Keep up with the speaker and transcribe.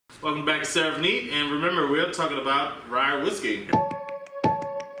Welcome back to Serve Neat, and remember, we're talking about rye whiskey.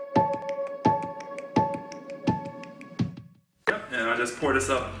 Yep, and I just poured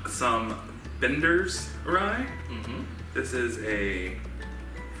us up some Benders Rye. This is a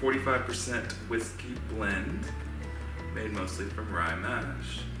 45% whiskey blend made mostly from rye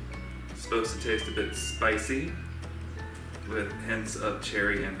mash. It's supposed to taste a bit spicy with hints of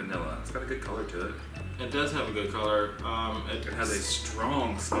cherry and vanilla. It's got a good color to it. It does have a good color. It has a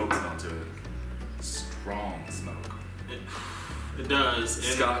strong smoke smell to it. Strong smoke. It does.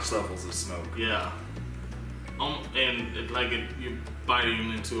 Scotch levels of smoke. Yeah. And you're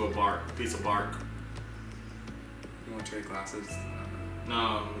biting into a piece of bark. You want to trade glasses? No,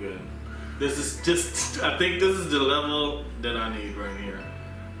 I'm good. This is just, I think this is the level that I need right here.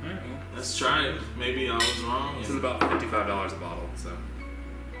 Alright, well, let's try it. Maybe I was wrong. This is about $55 a bottle, so.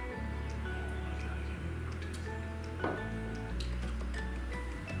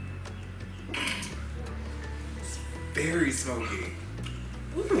 It's very smoky.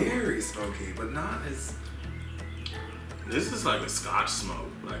 Very smoky, but not as... This is like a Scotch smoke.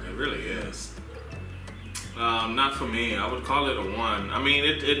 Like, it really is. Not for me. I would call it a 1. I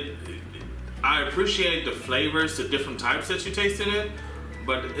mean, I appreciate the flavors, the different types that you taste in it,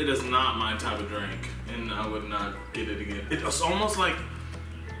 but it is not my type of drink, and I would not get it again. It's almost like,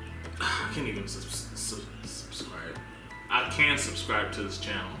 I can't even subscribe. I can't subscribe to this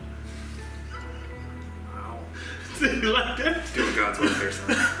channel. Wow. You like that? Doing God's will here,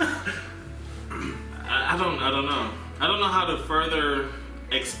 son. I don't know. I don't know how to further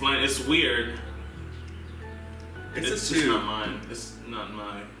explain. It's weird. It's just not mine. It's not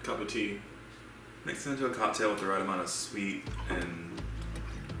my cup of tea. Mix it into a cocktail with the right amount of sweet and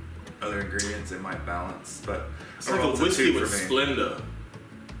other ingredients, it might balance. But it's like a whiskey with Splenda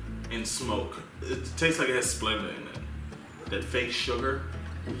and smoke. It tastes like it has Splenda in it. That fake sugar.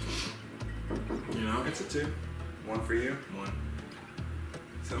 You know? It's a 2. 1 for you. 1.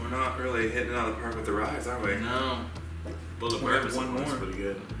 So we're not really hitting it out of the park with the ryes, are we? No. Bullet bourbon is one more. Pretty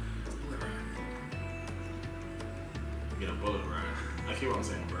good. Get a bullet rye. I keep on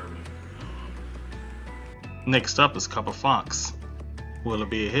saying bourbon. Next up is Cup of Fox. Will it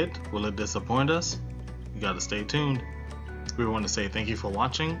be a hit? Will it disappoint us? You gotta stay tuned. We want to say thank you for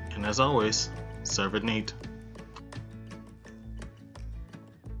watching, and as always, serve it neat.